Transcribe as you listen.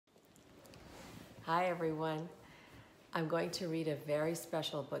Hi everyone. I'm going to read a very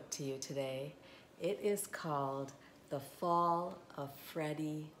special book to you today. It is called The Fall of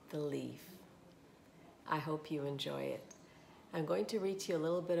Freddie the Leaf. I hope you enjoy it. I'm going to read to you a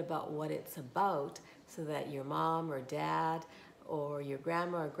little bit about what it's about so that your mom or dad or your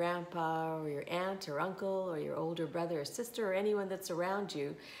grandma or grandpa or your aunt or uncle or your older brother or sister or anyone that's around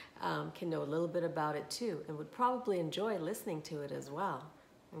you can know a little bit about it too and would probably enjoy listening to it as well.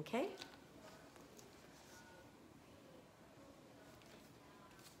 Okay?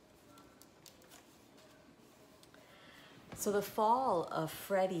 So The Fall of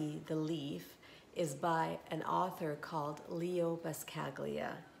Freddie the Leaf is by an author called Leo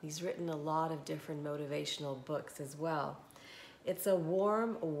Buscaglia. He's written a lot of different motivational books as well. It's a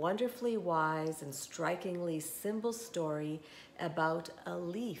warm, wonderfully wise, and strikingly simple story about a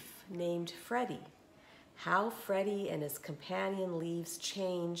leaf named Freddie. How Freddie and his companion leaves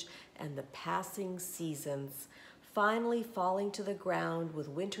change and the passing seasons, finally falling to the ground with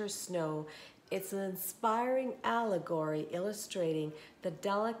winter snow. It's an inspiring allegory illustrating the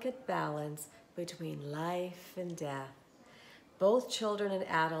delicate balance between life and death. Both children and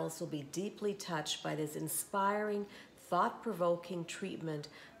adults will be deeply touched by this inspiring, thought-provoking treatment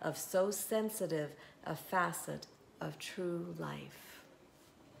of so sensitive a facet of true life.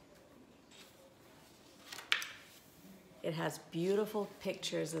 It has beautiful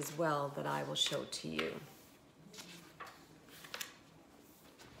pictures as well that I will show to you.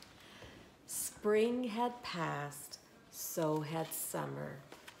 Spring had passed, so had summer.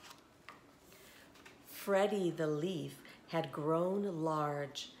 Freddie the leaf had grown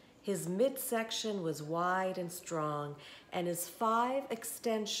large. His midsection was wide and strong, and his 5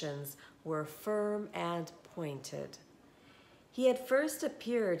 extensions were firm and pointed. He had first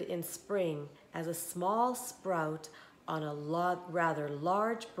appeared in spring as a small sprout on a rather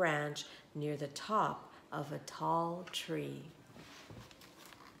large branch near the top of a tall tree.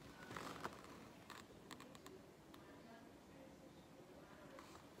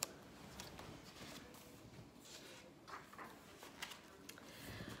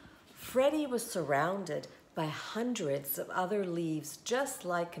 Freddie was surrounded by hundreds of other leaves just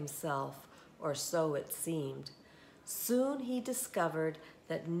like himself, or so it seemed. Soon he discovered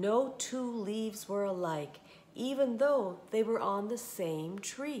that no 2 leaves were alike, even though they were on the same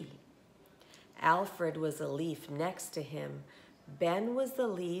tree. Alfred was a leaf next to him, Ben was the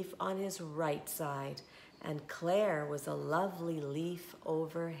leaf on his right side, and Claire was a lovely leaf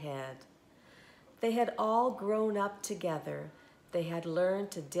overhead. They had all grown up together. They had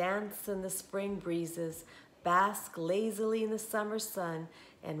learned to dance in the spring breezes, bask lazily in the summer sun,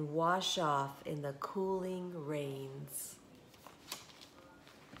 and wash off in the cooling rains.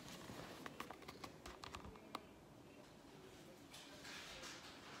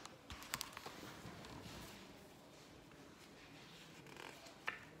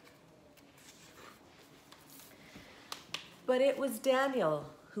 But it was Daniel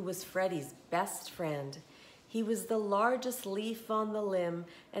who was Freddie's best friend. He was the largest leaf on the limb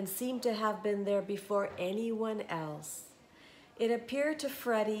and seemed to have been there before anyone else. It appeared to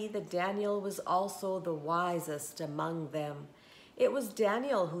Freddie that Daniel was also the wisest among them. It was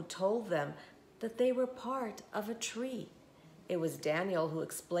Daniel who told them that they were part of a tree. It was Daniel who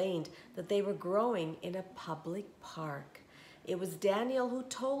explained that they were growing in a public park. It was Daniel who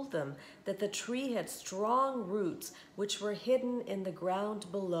told them that the tree had strong roots which were hidden in the ground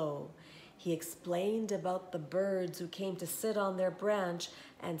below. He explained about the birds who came to sit on their branch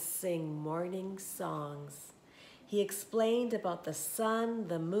and sing morning songs. He explained about the sun,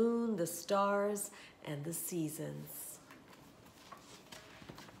 the moon, the stars, and the seasons.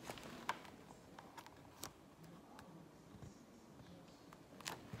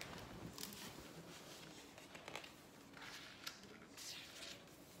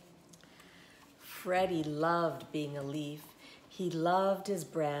 Freddie loved being a leaf. He loved his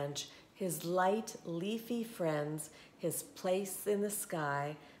branch, his light, leafy friends, his place in the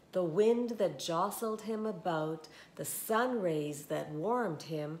sky, the wind that jostled him about, the sun rays that warmed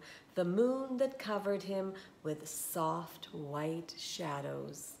him, the moon that covered him with soft white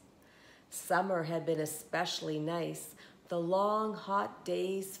shadows. Summer had been especially nice. The long, hot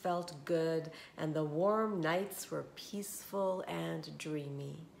days felt good, and the warm nights were peaceful and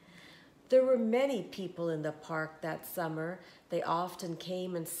dreamy. There were many people in the park that summer. They often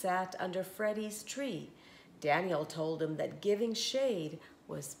came and sat under Freddie's tree. Daniel told him that giving shade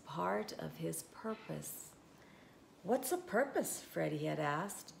was part of his purpose. "What's a purpose?" Freddie had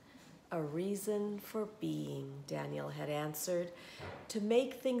asked. "A reason for being," Daniel had answered. "To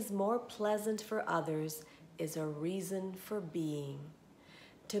make things more pleasant for others is a reason for being."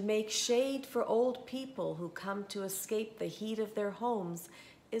 To make shade for old people who come to escape the heat of their homes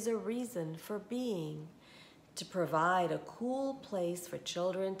is a reason for being. To provide a cool place for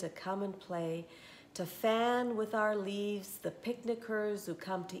children to come and play, to fan with our leaves the picnickers who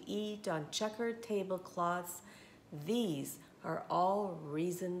come to eat on checkered tablecloths, these are all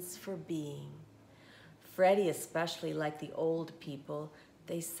reasons for being. Freddie especially liked the old people.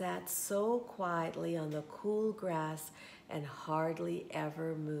 They sat so quietly on the cool grass and hardly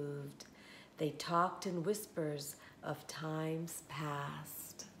ever moved. They talked in whispers of times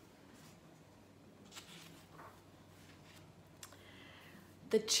past.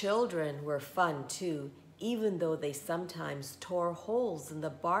 The children were fun too, even though they sometimes tore holes in the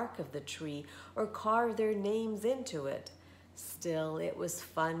bark of the tree or carved their names into it. Still, it was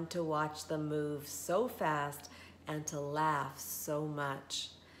fun to watch them move so fast and to laugh so much.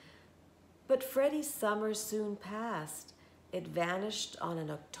 But Freddie's summer soon passed. It vanished on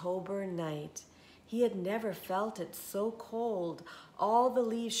an October night. He had never felt it so cold. All the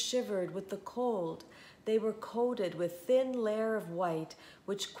leaves shivered with the cold. They were coated with thin layer of white,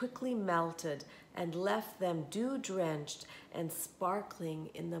 which quickly melted and left them dew-drenched and sparkling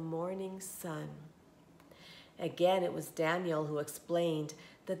in the morning sun. Again, it was Daniel who explained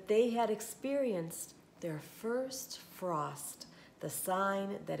that they had experienced their first frost, the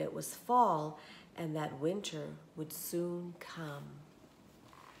sign that it was fall and that winter would soon come.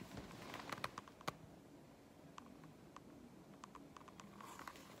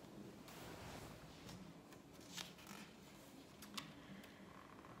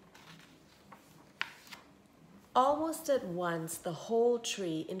 Almost at once, the whole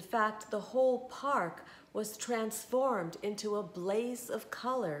tree, in fact, the whole park, was transformed into a blaze of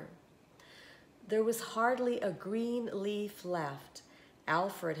color. There was hardly a green leaf left.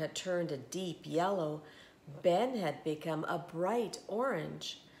 Alfred had turned a deep yellow. Ben had become a bright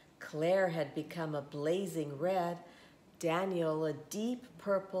orange. Claire had become a blazing red. Daniel a deep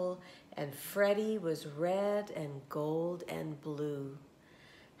purple, and Freddie was red and gold and blue.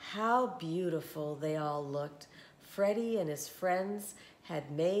 How beautiful they all looked. Freddie and his friends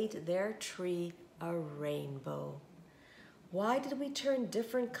had made their tree a rainbow. Why did we turn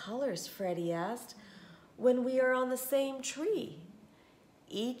different colors, Freddie asked, when we are on the same tree?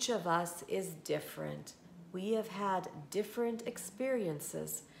 Each of us is different. We have had different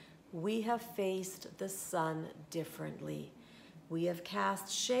experiences. We have faced the sun differently. We have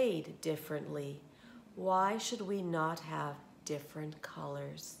cast shade differently. Why should we not have different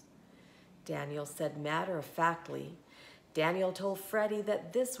colors? Daniel said matter-of-factly. Daniel told Freddie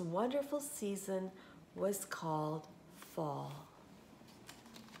that this wonderful season was called fall.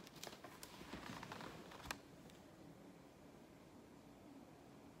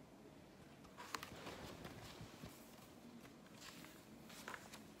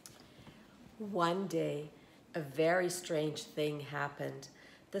 One day, a very strange thing happened.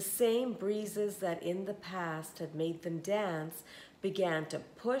 The same breezes that in the past had made them dance began to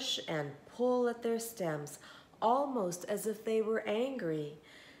push and pull at their stems, almost as if they were angry.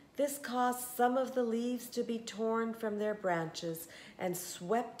 This caused some of the leaves to be torn from their branches and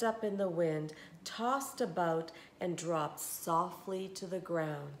swept up in the wind, tossed about, and dropped softly to the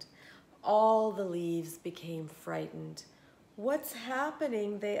ground. All the leaves became frightened. "What's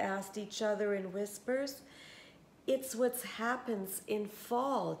happening?" they asked each other in whispers. "It's what happens in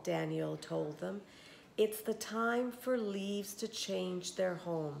fall," Daniel told them. "It's the time for leaves to change their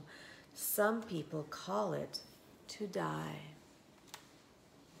home. Some people call it to die."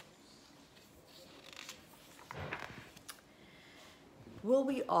 "Will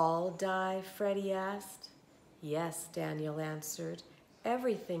we all die?" Freddie asked. "Yes," Daniel answered.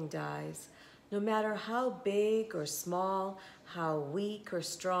 "Everything dies. No matter how big or small, how weak or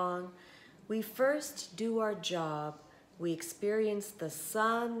strong, we first do our job. We experience the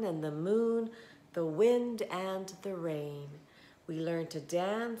sun and the moon, the wind and the rain. We learn to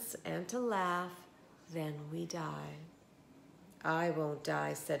dance and to laugh, then we die." "I won't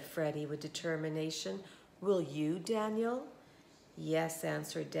die," said Freddie with determination. "Will you, Daniel?" "Yes,"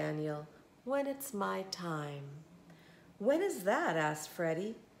 answered Daniel, "when it's my time." "When is that?" asked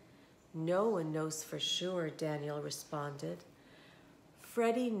Freddie. "No one knows for sure," Daniel responded.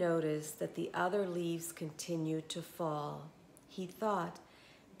 Freddie noticed that the other leaves continued to fall. He thought,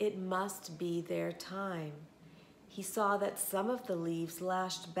 it must be their time. He saw that some of the leaves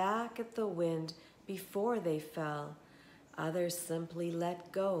lashed back at the wind before they fell. Others simply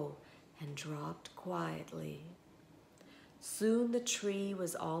let go and dropped quietly. Soon the tree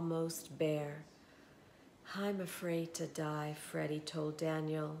was almost bare. "I'm afraid to die," Freddie told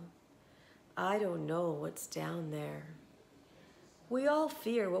Daniel. "I don't know what's down there." We all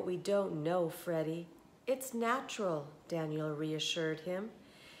fear what we don't know, Freddie. It's natural, Daniel reassured him.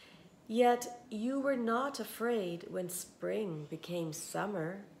 Yet you were not afraid when spring became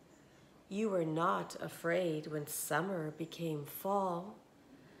summer. You were not afraid when summer became fall.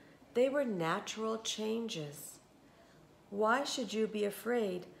 They were natural changes. Why should you be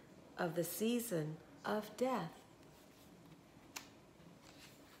afraid of the season of death?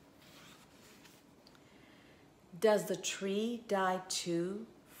 Does the tree die too?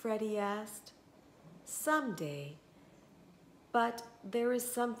 Freddie asked. Someday. But there is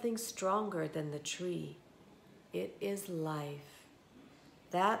something stronger than the tree. It is life.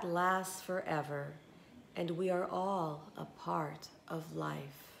 That lasts forever, and we are all a part of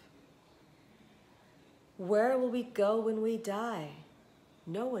life. Where will we go when we die?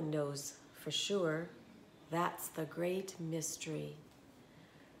 No one knows for sure. That's the great mystery.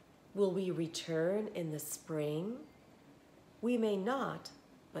 Will we return in the spring? We may not,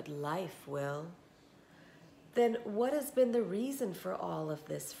 but life will. Then what has been the reason for all of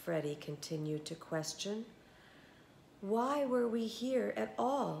this? Freddie continued to question. Why were we here at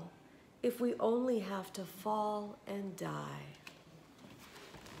all if we only have to fall and die?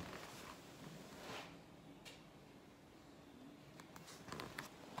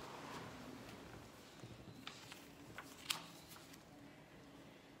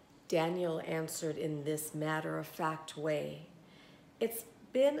 Daniel answered in this matter-of-fact way. It's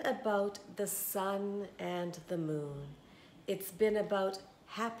been about the sun and the moon. It's been about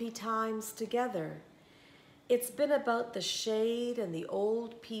happy times together. It's been about the shade and the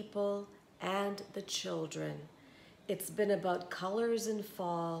old people and the children. It's been about colors in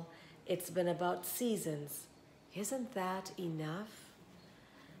fall. It's been about seasons. Isn't that enough?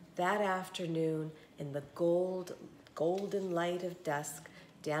 That afternoon, in the golden light of dusk,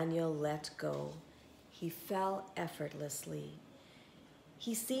 Daniel let go. He fell effortlessly.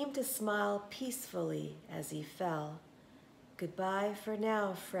 He seemed to smile peacefully as he fell. Goodbye for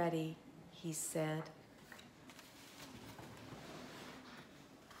now, Freddie, he said.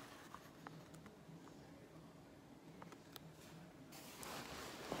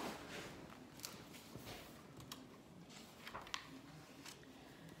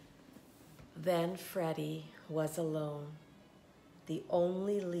 Then Freddie was alone, the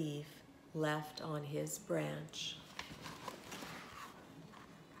only leaf left on his branch.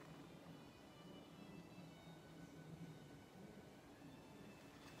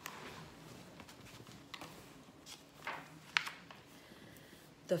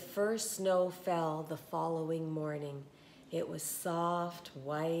 The first snow fell the following morning. It was soft,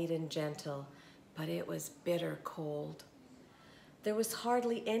 white, and gentle, but it was bitter cold. There was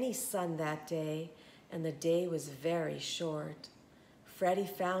hardly any sun that day, and the day was very short. Freddie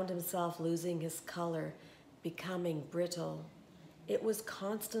found himself losing his color, becoming brittle. It was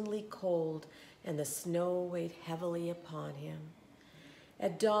constantly cold, and the snow weighed heavily upon him.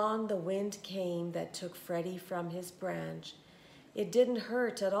 At dawn, the wind came that took Freddie from his branch. It didn't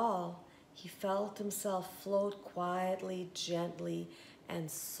hurt at all. He felt himself float quietly, gently, and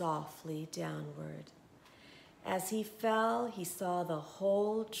softly downward. As he fell, he saw the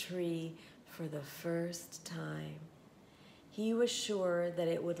whole tree for the first time. He was sure that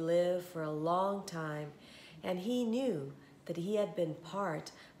it would live for a long time, and he knew that he had been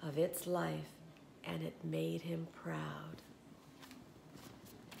part of its life, and it made him proud.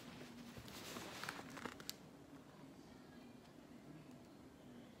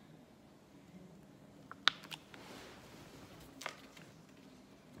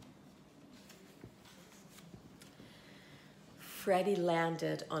 Freddie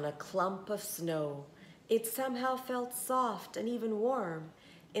landed on a clump of snow. It somehow felt soft and even warm.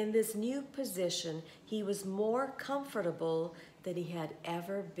 In this new position, he was more comfortable than he had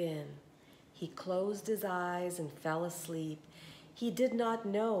ever been. He closed his eyes and fell asleep. He did not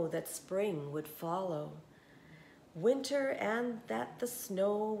know that spring would follow, winter, and that the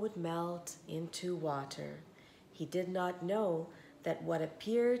snow would melt into water. He did not know that what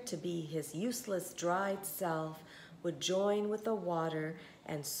appeared to be his useless dried self would join with the water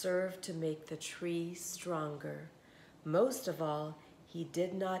and serve to make the tree stronger. Most of all, he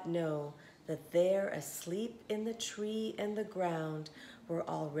did not know that there, asleep in the tree and the ground, were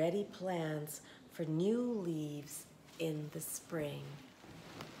already plans for new leaves in the spring.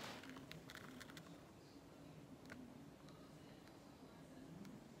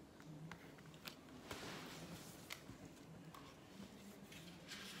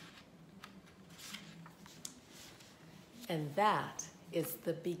 And that is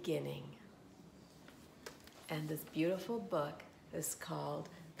the beginning. And this beautiful book is called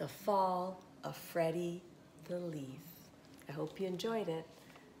The Fall of Freddie the Leaf. I hope you enjoyed it,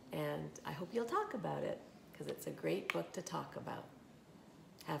 and I hope you'll talk about it, because it's a great book to talk about.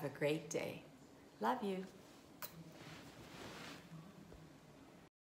 Have a great day. Love you.